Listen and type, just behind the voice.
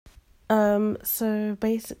So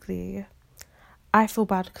basically, I feel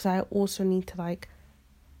bad because I also need to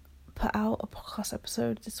put out a podcast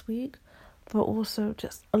episode this week, but also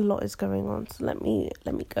just a lot is going on. So let me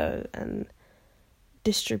go and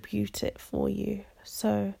distribute it for you.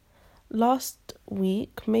 So last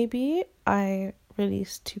week, maybe, I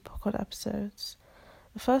released 2 podcast episodes.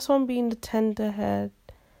 The first one being the Tenderhead,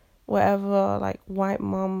 whatever, white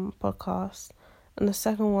mom podcast. And the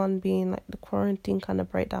second one being the quarantine kind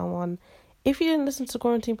of breakdown one. If you didn't listen to the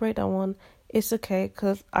quarantine breakdown one, it's okay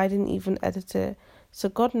because I didn't even edit it. So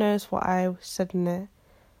God knows what I said in it.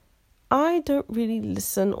 I don't really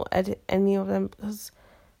listen or edit any of them because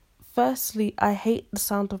firstly, I hate the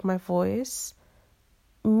sound of my voice.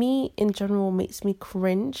 Me in general makes me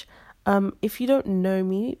cringe. If you don't know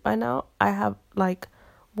me by now, I have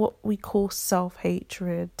what we call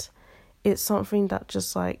self-hatred. It's something that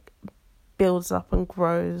just builds up and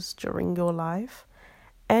grows during your life.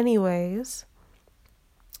 Anyways,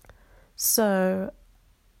 so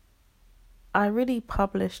I really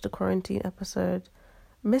published the quarantine episode,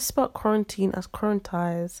 misspelled quarantine as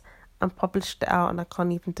quarantize, and published it out, and I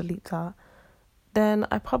can't even delete that. Then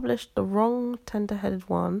I published the wrong Tenderheaded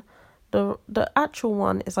one. The actual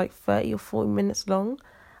one is 30 or 40 minutes long,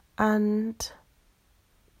 and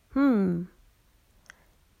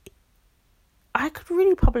I could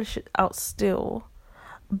really publish it out still,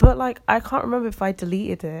 but I can't remember if I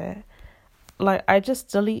deleted it. I just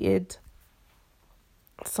deleted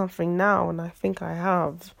something now, and I think I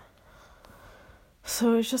have.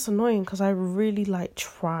 So it's just annoying because I really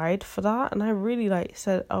tried for that, and I really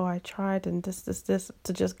said, oh, I tried and this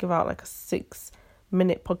to just give out a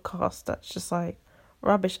 6-minute podcast that's just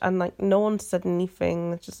rubbish, and no one said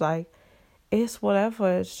anything. It's just it's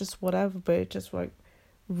whatever, it's just whatever, but it just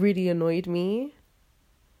really annoyed me,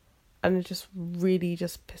 and it just really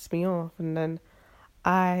just pissed me off. And then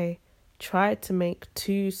I tried to make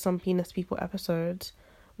 2 Some Penis People episodes.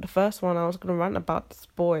 The first one I was gonna rant about this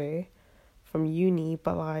boy from uni,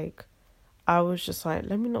 but I was just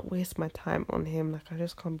let me not waste my time on him, I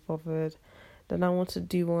just can't be bothered. Then I wanted to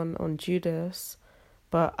do one on Judas,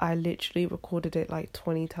 but I literally recorded it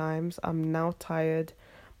 20 times. I'm now tired,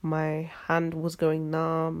 my hand was going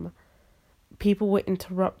numb, people were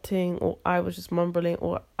interrupting, or I was just mumbling,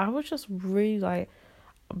 or I was just really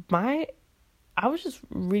I was just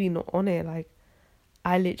really not on it.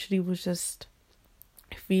 I literally was just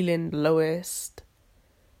feeling lowest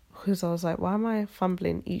because I was why am I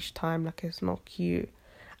fumbling each time? It's not cute.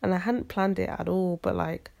 And I hadn't planned it at all, but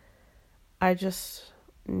I just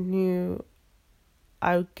knew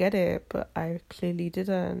I would get it, but I clearly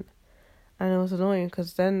didn't. And it was annoying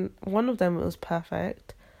because then one of them was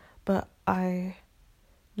perfect, but I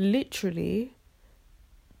literally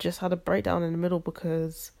just had a breakdown in the middle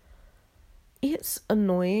because it's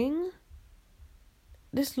annoying.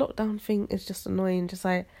 This lockdown thing is just annoying. Just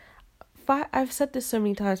I've said this so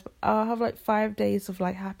many times, but I'll have 5 days of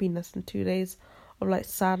happiness and 2 days of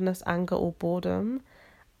sadness, anger, or boredom,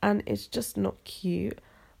 and it's just not cute.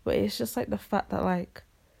 But it's just the fact that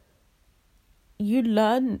you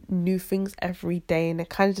learn new things every day, and it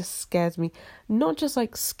kind of just scares me. Not just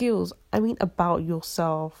skills, I mean about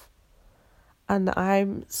yourself. And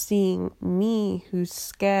I'm seeing me who's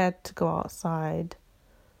scared to go outside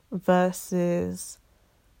versus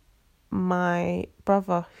my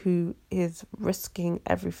brother who is risking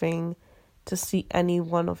everything to see any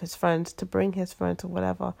one of his friends, to bring his friends or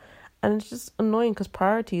whatever. And it's just annoying because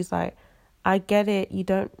priorities, I get it, you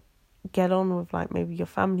don't get on with maybe your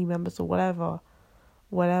family members or whatever,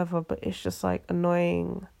 but it's just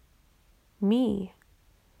annoying me.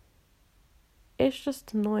 It's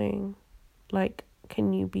just annoying.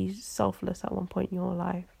 Can you be selfless at one point in your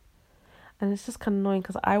life? And it's just kind of annoying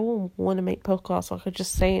because I won't want to make podcasts so I could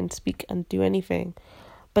just say and speak and do anything.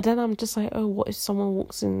 But then I'm just oh, what if someone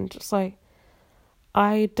walks in? Just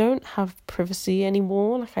I don't have privacy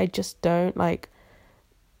anymore. I just don't.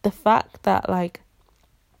 The fact that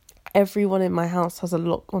everyone in my house has a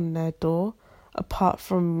lock on their door apart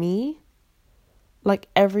from me.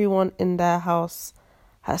 Everyone in their house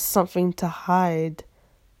has something to hide.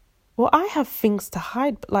 Well, I have things to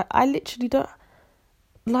hide, but I literally don't.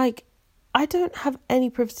 I don't have any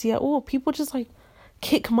privacy at all. People just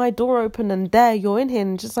kick my door open and there you're in here,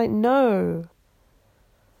 and just no.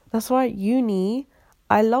 That's why at uni,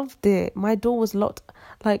 I loved it. My door was locked.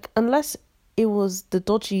 Unless it was the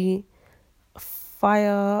dodgy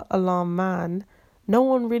fire alarm man, no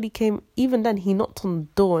one really came. Even then, he knocked on the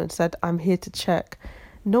door and said, I'm here to check.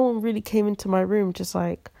 No one really came into my room just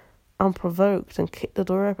unprovoked and kicked the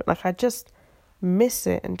door open. I just miss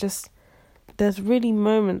it, and just there's really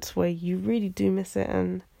moments where you really do miss it,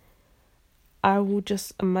 and I will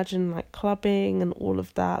just imagine like clubbing and all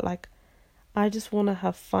of that. Like, I just want to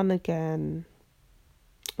have fun again.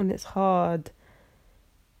 And it's hard.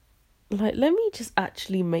 Like, let me just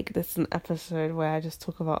actually make this an episode where I just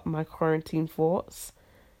talk about my quarantine thoughts.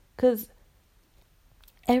 Because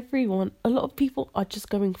a lot of people are just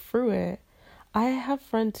going through it. I have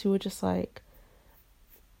friends who are just like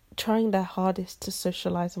trying their hardest to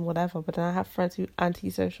socialize and whatever, but then I have friends who are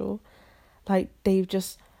antisocial. Like, they've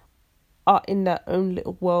just are in their own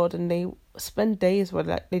little world and they spend days where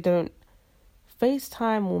like they don't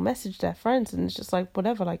FaceTime or message their friends, and it's just like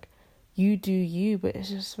whatever, like you do you, but it's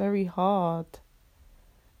just very hard.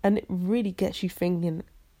 And it really gets you thinking,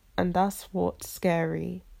 and that's what's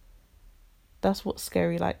scary.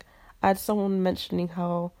 Like, I had someone mentioning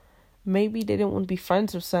how maybe they don't want to be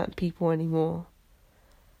friends with certain people anymore.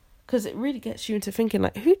 Because it really gets you into thinking,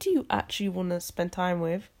 like, who do you actually want to spend time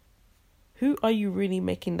with? Who are you really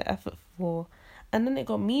making the effort for? And then it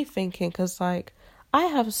got me thinking, because, like, I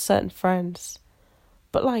have certain friends,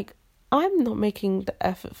 but, like, I'm not making the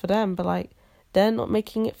effort for them, but, like, they're not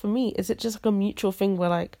making it for me. Is it just, like, a mutual thing where,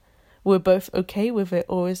 like, we're both okay with it,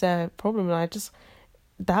 or is there a problem? And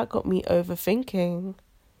that got me overthinking.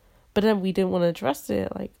 But then we didn't want to address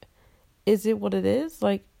it. Like, is it what it is?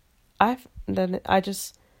 Like, I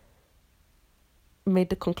just made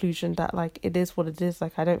the conclusion that, like, it is what it is.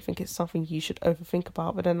 Like, I don't think it's something you should overthink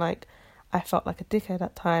about. But then, like, I felt like a dickhead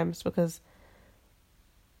at times because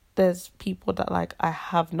there's people that, like, I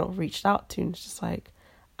have not reached out to, and it's just like,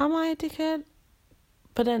 am I a dickhead?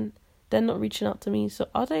 But then they're not reaching out to me, so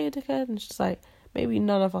are they a dickhead? And it's just like, maybe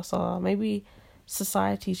none of us are. Maybe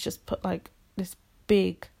society's just put, like, this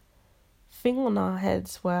big thing on our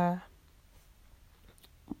heads where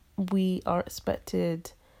we are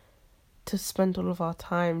expected to spend all of our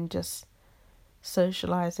time just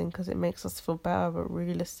socializing because it makes us feel better, but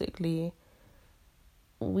realistically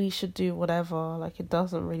we should do whatever. Like, it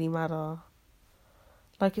doesn't really matter.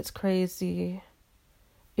 Like, it's crazy.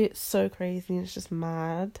 It's so crazy. It's just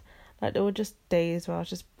mad. Like, there were just days where I was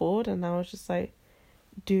just bored and I was just like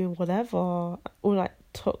doing whatever, or like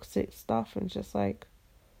toxic stuff, and just like,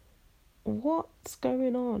 what's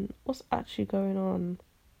going on? What's actually going on?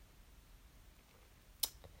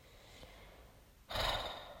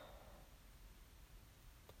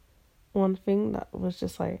 One thing that was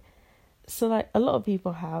just like, so like a lot of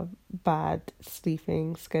people have bad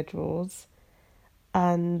sleeping schedules,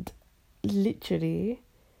 and literally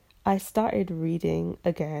I started reading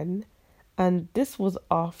again, and this was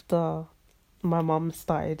after my mum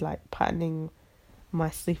started like patterning my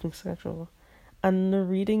sleeping schedule, and the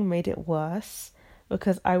reading made it worse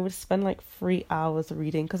because I would spend like 3 hours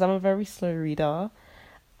reading because I'm a very slow reader,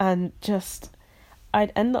 and just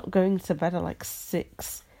I'd end up going to bed at like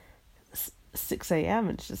 6 a.m.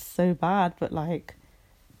 It's just so bad, but like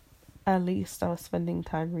at least I was spending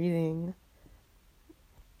time reading.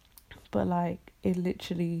 But like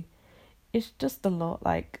it's just a lot.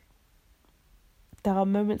 Like, there are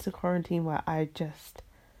moments of quarantine where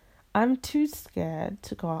I'm too scared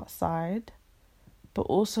to go outside, but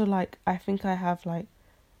also like I think I have like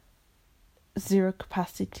zero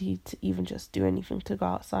capacity to even just do anything to go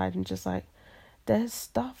outside, and just like there's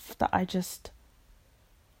stuff that I just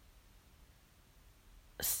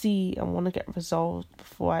see and want to get resolved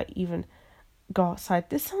before I even go outside.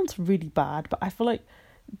 This sounds really bad, but I feel like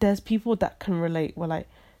there's people that can relate, where like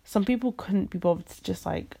some people couldn't be bothered to just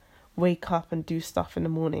like wake up and do stuff in the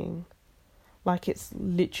morning. Like, it's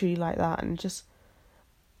literally like that. And just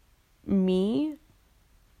me,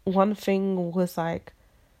 one thing was like,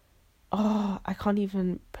 oh, I can't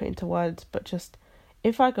even put into words, but just,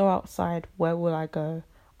 if I go outside, where will I go?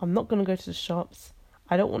 I'm not going to go to the shops.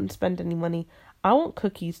 I don't want to spend any money. I want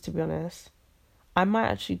cookies, to be honest. I might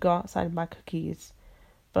actually go outside and buy cookies,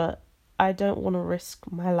 but I don't want to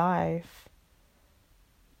risk my life.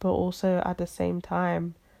 But also at the same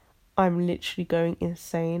time, I'm literally going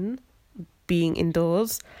insane being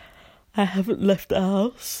indoors. I haven't left the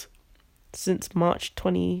house since March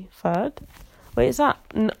 23rd. Wait, is that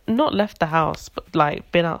not left the house, but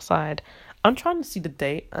like been outside? I'm trying to see the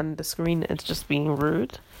date and the screen is just being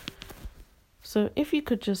rude. So if you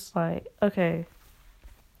could just like, okay,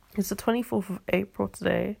 it's the 24th of April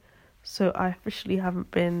today, so I officially haven't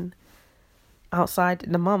been outside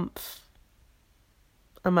in a month.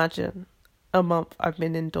 Imagine, a month I've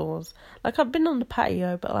been indoors. Like, I've been on the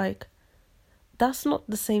patio, but like, that's not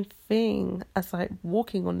the same thing as like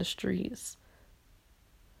walking on the streets.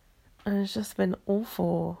 And it's just been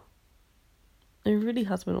awful. It really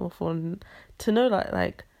has been awful. And to know that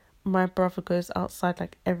like my brother goes outside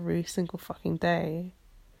like every single fucking day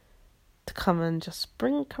to come and just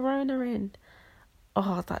bring corona in.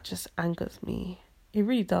 Oh, that just angers me. It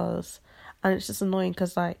really does. And it's just annoying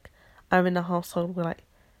because, like, I'm in a household where, like,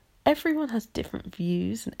 everyone has different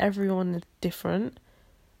views and everyone is different.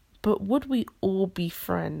 But would we all be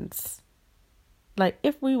friends? Like,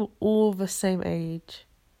 if we were all the same age,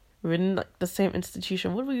 we're in, like, the same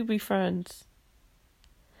institution, would we be friends?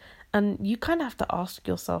 And you kind of have to ask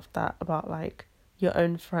yourself that about, like, your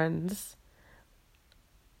own friends.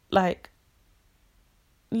 Like,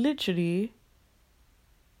 literally,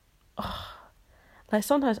 like,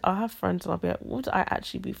 sometimes I'll have friends and I'll be like, would I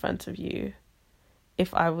actually be friends with you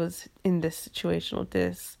if I was in this situation or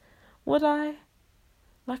this? Would I?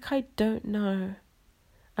 Like, I don't know.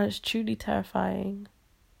 And it's truly terrifying.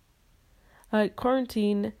 Like,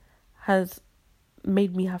 quarantine has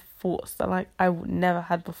made me have thoughts that, like, I never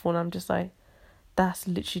had before. And I'm just like, that's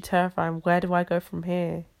literally terrifying. Where do I go from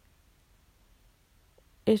here?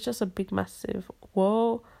 It's just a big, massive,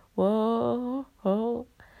 whoa.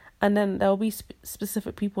 And then there'll be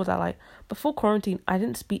specific people that, like, before quarantine, I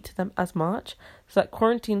didn't speak to them as much. So, like,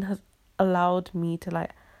 quarantine has allowed me to,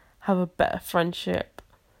 like, have a better friendship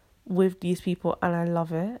with these people. And I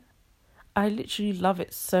love it. I literally love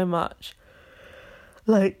it so much.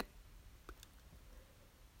 Like,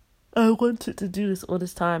 I wanted to do this all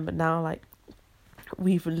this time. But now, like,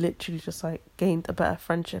 we've literally just, like, gained a better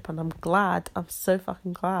friendship. And I'm glad. I'm so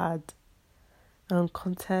fucking glad. And I'm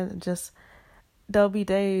content and just... There'll be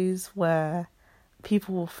days where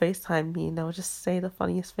people will FaceTime me and they'll just say the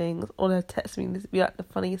funniest things, or they'll text me and this be like the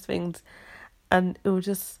funniest things, and it will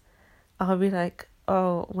just, I'll be like,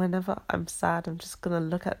 oh, whenever I'm sad, I'm just gonna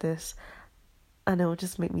look at this, and it will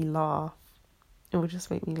just make me laugh. It will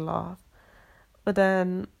just make me laugh. But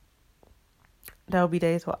then there'll be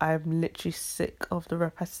days where I'm literally sick of the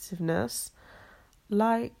repetitiveness.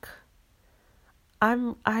 Like,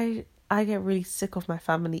 I get really sick of my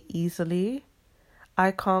family easily.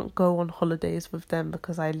 I can't go on holidays with them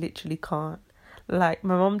because I literally can't. Like,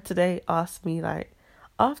 my mom today asked me, like,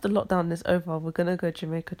 after lockdown is over, we're gonna go to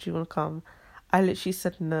Jamaica, do you want to come? I literally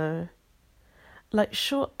said no. Like,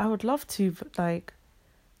 sure, I would love to, but, like,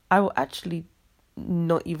 I will actually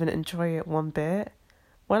not even enjoy it one bit.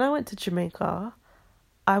 When I went to Jamaica,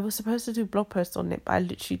 I was supposed to do blog posts on it, but I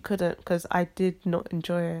literally couldn't because I did not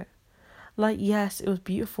enjoy it. Like, yes, it was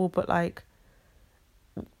beautiful, but, like,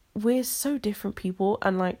 we're so different people,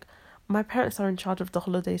 and, like, my parents are in charge of the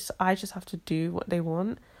holidays, so I just have to do what they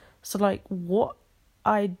want. So, like, what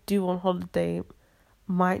I do on holiday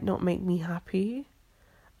might not make me happy,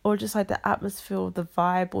 or just, like, the atmosphere, the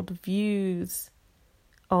vibe, or the views,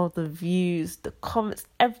 the comments,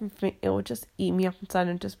 everything. It will just eat me up inside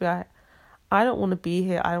and just be like, I don't want to be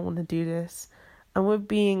here, I don't want to do this. And with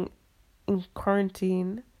being in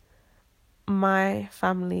quarantine, my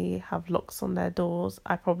family have locks on their doors.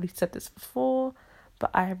 I probably said this before,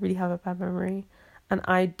 but I really have a bad memory. And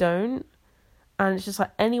I don't. And it's just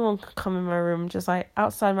like anyone can come in my room. Just like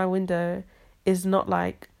outside my window is not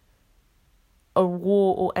like a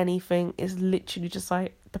wall or anything. It's literally just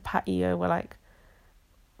like the patio where, like,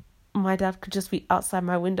 my dad could just be outside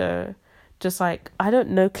my window. Just like, I don't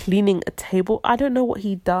know, cleaning a table. I don't know what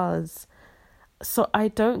he does. So I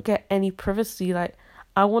don't get any privacy. Like,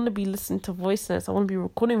 I want to be listening to voice notes. I want to be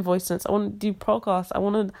recording voice notes. I want to do podcasts. I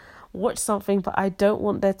want to watch something, but I don't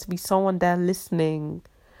want there to be someone there listening.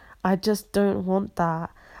 I just don't want that.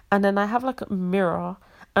 And then I have, like, a mirror,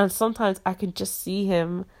 and sometimes I can just see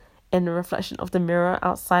him in the reflection of the mirror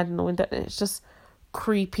outside in the window, and it's just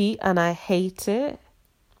creepy, and I hate it.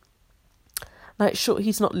 Like, sure,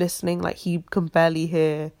 he's not listening. Like, he can barely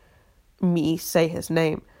hear me say his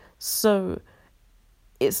name. So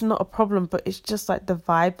it's not a problem, but it's just like the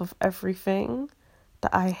vibe of everything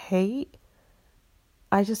that I hate.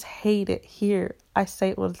 I just hate it here. I say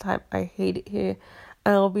it all the time. I hate it here.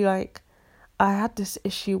 And I'll be like, I had this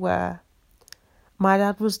issue where my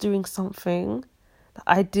dad was doing something that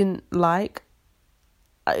I didn't like.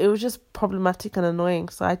 It was just problematic and annoying.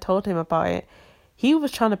 So I told him about it. He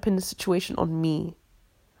was trying to pin the situation on me.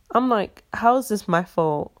 I'm like, how is this my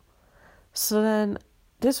fault? So then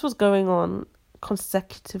this was going on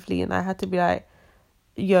consecutively, and I had to be like,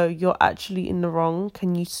 yo, you're actually in the wrong,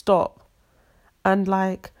 can you stop? And,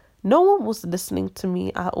 like, no one was listening to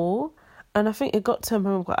me at all. And I think it got to a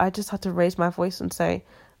moment where I just had to raise my voice and say,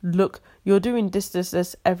 look, you're doing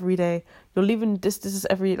this every day, you're leaving this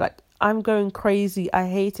every day. Like, I'm going crazy, I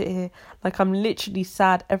hate it here, like, I'm literally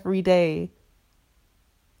sad every day,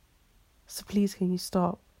 so please can you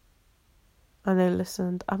stop? And they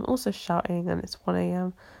listened. I'm also shouting and it's 1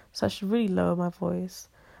 a.m, so I should really lower my voice.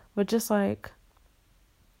 But just, like,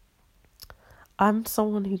 I'm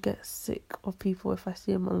someone who gets sick of people if I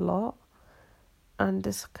see them a lot, and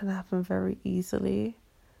this can happen very easily.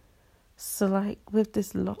 So like with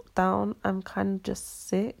this lockdown, I'm kind of just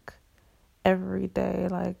sick every day.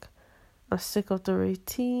 Like I'm sick of the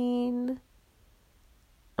routine.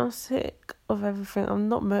 I'm sick of everything. I'm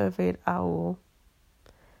not motivated at all.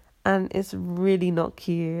 And it's really not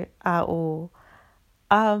cute at all.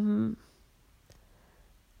 I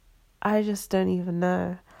just don't even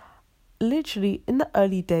know. Literally, in the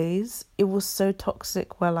early days, it was so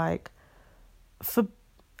toxic where like,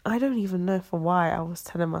 I don't even know for why I was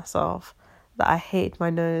telling myself that I hate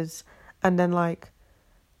my nose. And then like,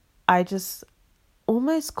 I just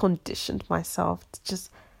almost conditioned myself to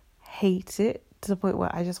just hate it to the point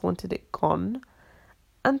where I just wanted it gone.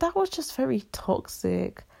 And that was just very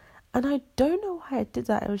toxic. And I don't know why I did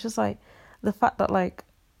that. It was just like the fact that like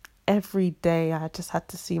every day I just had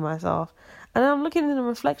to see myself. And I'm looking in the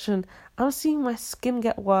reflection, I'm seeing my skin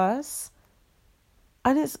get worse.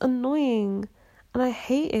 And it's annoying. And I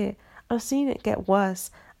hate it. I'm seeing it get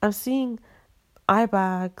worse. I'm seeing eye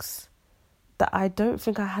bags that I don't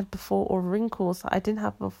think I had before, or wrinkles that I didn't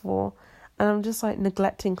have before. And I'm just like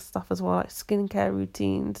neglecting stuff as well, like skincare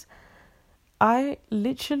routines. I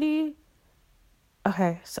literally...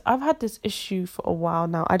 Okay, so I've had this issue for a while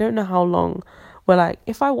now. I don't know how long. Where like,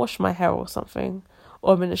 if I wash my hair or something,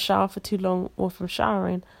 or I'm in the shower for too long, or if I'm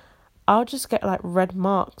showering, I'll just get like red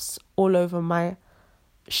marks all over my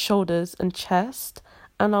shoulders and chest.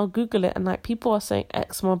 And I'll Google it, and like people are saying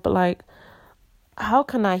eczema, but like, how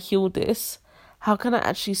can I heal this? How can I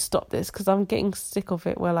actually stop this? Because I'm getting sick of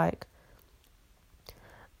it where like,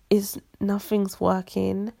 nothing's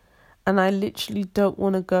working. And I literally don't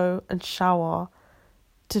want to go and shower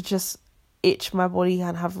to just itch my body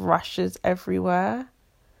and have rashes everywhere.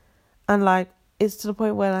 And like, it's to the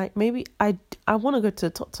point where like, maybe I want to go to the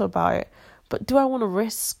doctor about it, but do I want to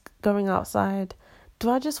risk going outside? Do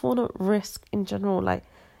I just want to risk in general? Like,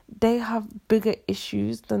 they have bigger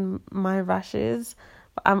issues than my rashes,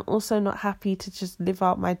 but I'm also not happy to just live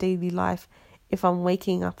out my daily life if I'm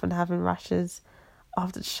waking up and having rashes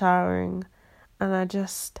after showering. And I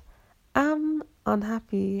just am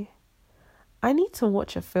unhappy. I need to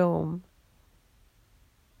watch a film,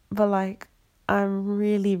 but like, I'm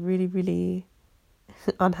really, really, really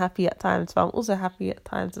unhappy at times, but I'm also happy at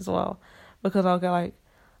times as well, because I'll get like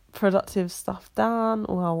productive stuff done,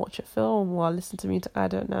 or I'll watch a film, or I'll listen to music. I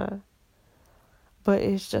don't know, but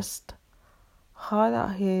it's just hard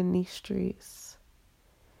out here in these streets.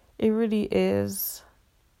 It really is.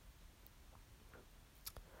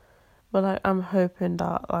 But like, I'm hoping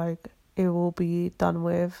that like it will be done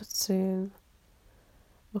with soon,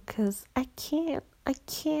 because I can't.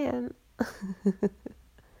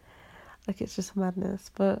 Like, it's just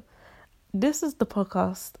madness. But this is the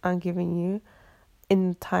podcast I'm giving you in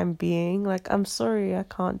the time being. Like, I'm sorry I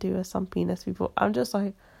can't do a Some Penis People. I'm just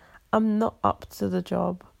like, I'm not up to the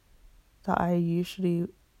job that I usually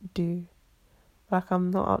do. Like,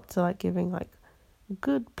 I'm not up to like giving like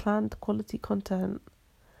good planned quality content.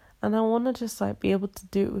 And I want to just like be able to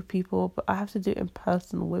do it with people, but I have to do it in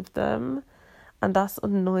person with them. And that's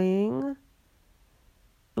annoying.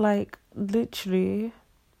 Like, literally,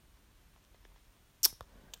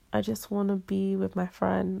 I just want to be with my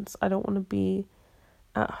friends. I don't want to be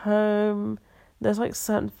at home. There's like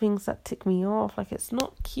certain things that tick me off. Like, it's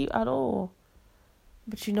not cute at all.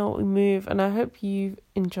 But you know what, we move. And I hope you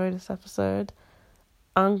enjoyed this episode.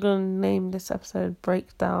 I'm going to name this episode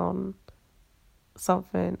Breakdown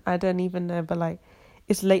something. I don't even know, but like,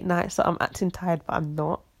 it's late night, so I'm acting tired, but I'm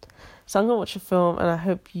not. So I'm going to watch a film, and I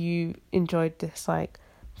hope you enjoyed this like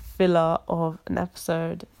filler of an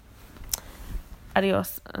episode.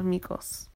 Adios, amigos.